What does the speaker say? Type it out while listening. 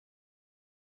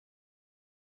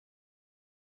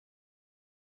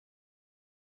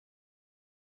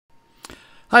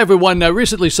Hi everyone. Now,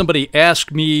 recently somebody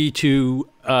asked me to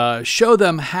show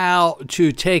them how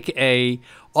to take a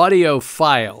audio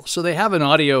file. So they have an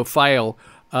audio file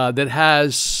that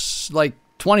has like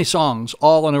 20 songs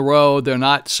all in a row. They're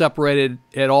not separated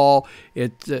at all.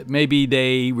 Maybe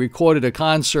they recorded a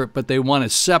concert, but they want to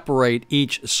separate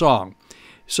each song.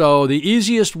 So the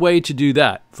easiest way to do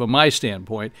that, from my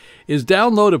standpoint, is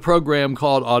download a program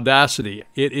called Audacity.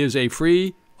 It is a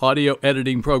free audio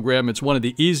editing program. It's one of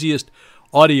the easiest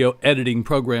audio editing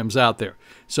programs out there.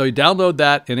 So you download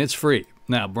that and it's free.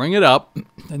 Now bring it up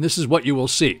and this is what you will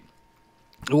see.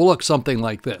 It will look something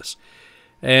like this.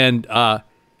 And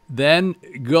then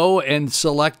go and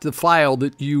select the file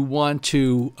that you want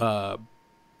to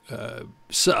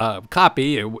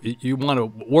copy or you want to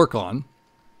work on.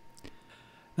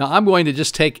 Now I'm going to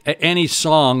just take any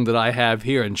song that I have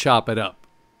here and chop it up.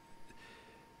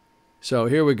 So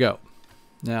here we go.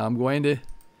 Now I'm going to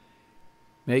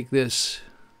make this,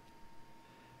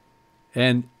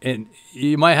 and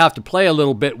you might have to play a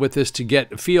little bit with this to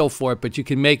get a feel for it, but you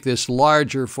can make this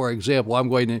larger. For example, I'm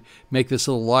going to make this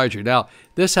a little larger. Now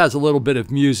this has a little bit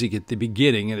of music at the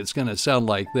beginning and it's going to sound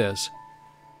like this.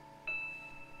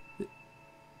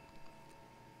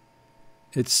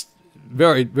 It's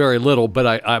very, very little,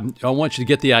 but I want you to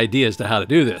get the idea as to how to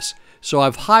do this. So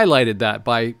I've highlighted that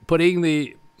by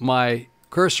putting my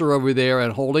cursor over there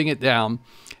and holding it down,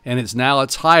 and it's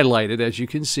highlighted, as you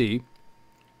can see.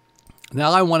 Now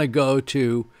I want to go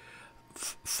to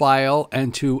File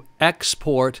and to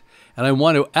Export, and I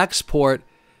want to export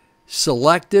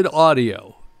selected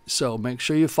audio. So make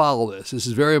sure you follow this. This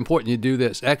is very important you do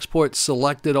this. Export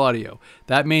selected audio.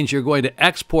 That means you're going to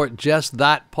export just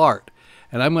that part.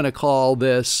 And I'm going to call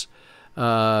this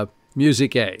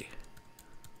Music A.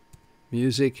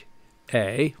 Music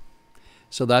A.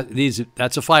 So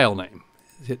that's a file name.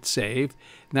 Hit Save.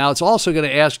 Now it's also going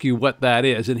to ask you what that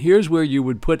is. And here's where you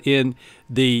would put in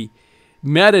the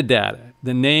metadata,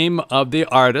 the name of the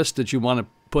artist that you want to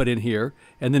put in here,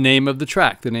 and the name of the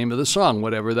track, the name of the song,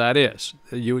 whatever that is.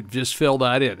 You would just fill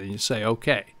that in and you say,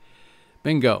 okay.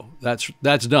 Bingo. That's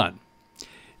done.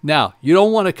 Now, you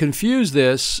don't want to confuse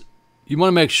this. You want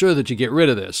to make sure that you get rid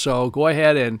of this. So go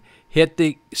ahead and hit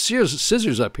the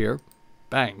scissors up here.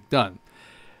 Bang, done.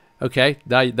 Okay,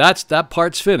 now that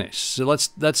part's finished. So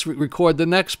let's record the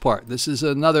next part. This is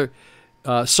another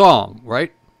song,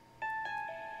 right?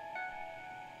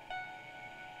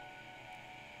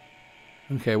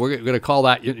 Okay, we're going to call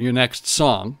that your next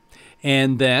song.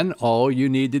 And then all you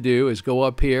need to do is go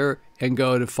up here and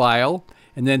go to File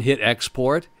and then hit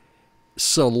Export.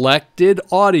 Selected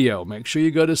audio. Make sure you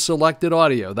go to selected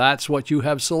audio. That's what you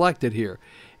have selected here.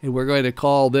 And we're going to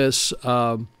call this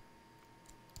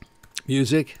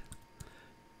Music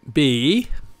B.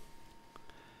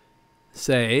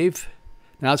 Save.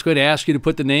 Now it's going to ask you to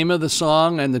put the name of the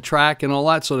song and the track and all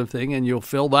that sort of thing, and you'll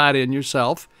fill that in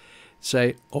yourself.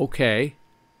 Say OK.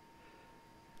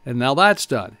 And now that's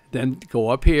done. Then go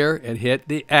up here and hit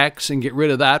the X and get rid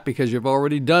of that because you've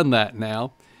already done that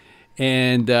now.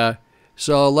 And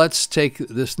so let's take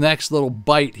this next little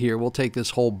byte here. We'll take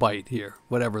this whole byte here,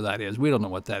 whatever that is. We don't know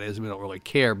what that is. We don't really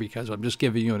care because I'm just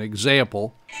giving you an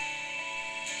example.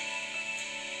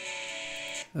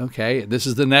 Okay, this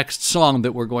is the next song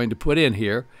that we're going to put in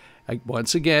here.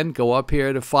 Once again, go up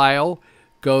here to File,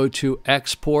 go to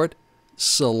Export,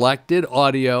 Selected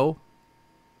Audio.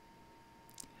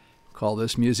 Call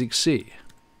this Music C.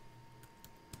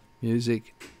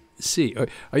 Music C. Or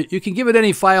you can give it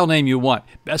any file name you want.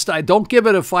 Don't give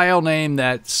it a file name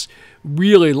that's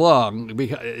really long,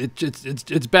 because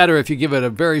it's better if you give it a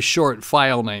very short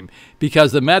file name,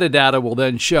 because the metadata will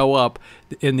then show up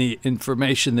in the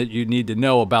information that you need to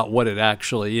know about what it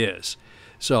actually is.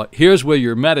 So here's where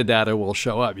your metadata will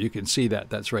show up. You can see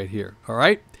that. That's right here. All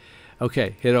right?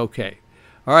 Okay, hit OK.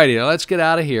 All righty, now let's get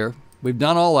out of here. We've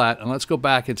done all that, and let's go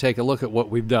back and take a look at what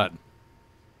we've done.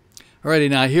 All righty,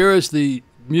 now here is the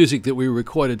music that we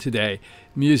recorded today.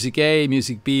 Music A,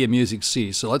 Music B, and Music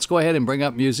C. So let's go ahead and bring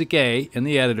up Music A in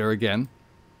the editor again.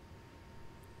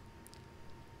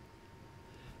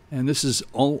 And this is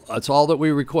that's all that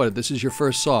we recorded. This is your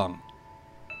first song.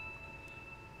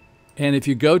 And if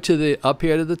you go to up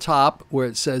here to the top where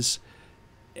it says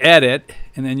Edit,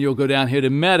 and then you'll go down here to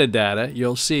Metadata,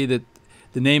 you'll see that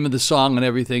the name of the song and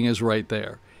everything is right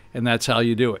there. And that's how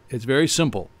you do it. It's very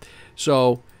simple.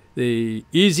 So the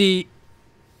easy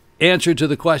answer to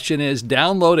the question is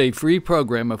download a free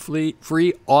program, a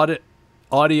free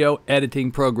audio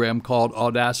editing program called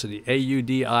Audacity,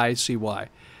 A-U-D-I-C-Y.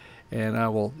 And I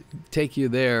will take you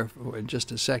there in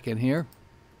just a second here.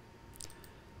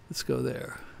 Let's go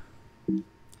there.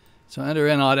 So enter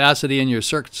in Audacity in your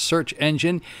search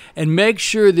engine and make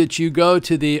sure that you go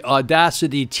to the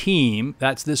Audacity team.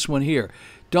 That's this one here.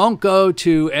 Don't go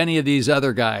to any of these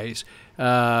other guys.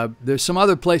 There's some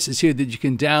other places here that you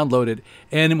can download it.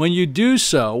 And when you do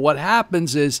so, what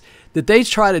happens is that they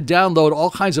try to download all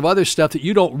kinds of other stuff that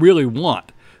you don't really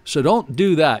want. So don't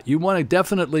do that. You want to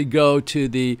definitely go to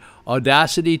the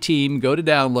Audacity team, go to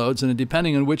downloads, and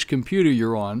depending on which computer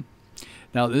you're on.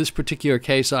 Now, in this particular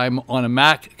case, I'm on a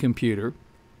Mac computer.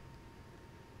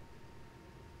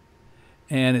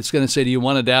 And it's going to say, do you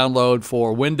want to download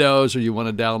for Windows or you want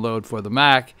to download for the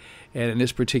Mac? And in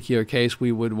this particular case,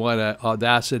 we would want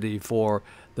Audacity for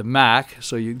the Mac.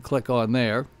 So you click on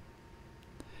there.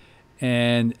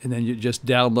 And then you just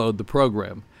download the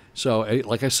program. So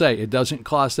like I say, it doesn't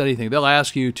cost anything. They'll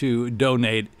ask you to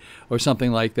donate or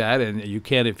something like that, and you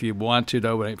can if you want to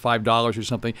donate $5 or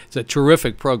something. It's a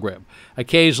terrific program.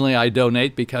 Occasionally I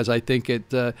donate because I think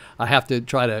I have to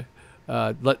try to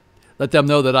let them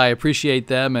know that I appreciate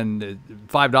them, and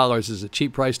 $5 is a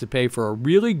cheap price to pay for a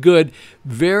really good,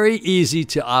 very easy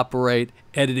to operate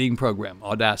editing program,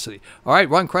 Audacity. All right,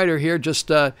 Ron Crider here, just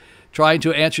trying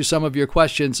to answer some of your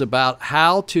questions about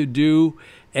how to do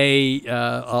a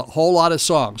whole lot of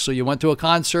songs. So you went to a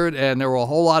concert and there were a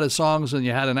whole lot of songs and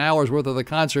you had an hour's worth of the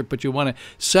concert, but you want to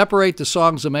separate the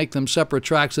songs and make them separate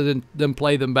tracks and then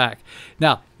play them back.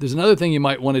 Now, there's another thing you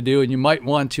might want to do, and you might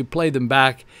want to play them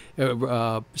back,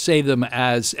 save them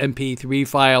as MP3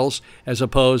 files as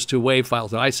opposed to WAV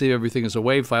files. Now, I save everything as a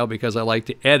WAV file because I like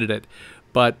to edit it,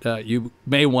 but you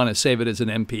may want to save it as an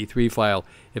MP3 file.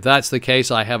 If that's the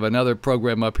case, I have another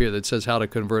program up here that says how to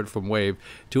convert from WAV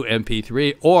to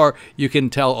MP3, or you can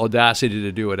tell Audacity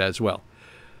to do it as well.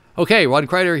 Okay, Ron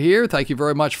Crider here. Thank you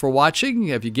very much for watching.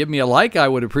 If you give me a like, I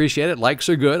would appreciate it. Likes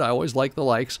are good. I always like the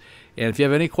likes. And if you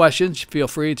have any questions, feel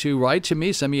free to write to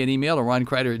me. Send me an email to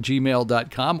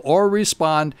roncrider@gmail.com or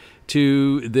respond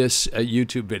to this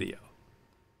YouTube video.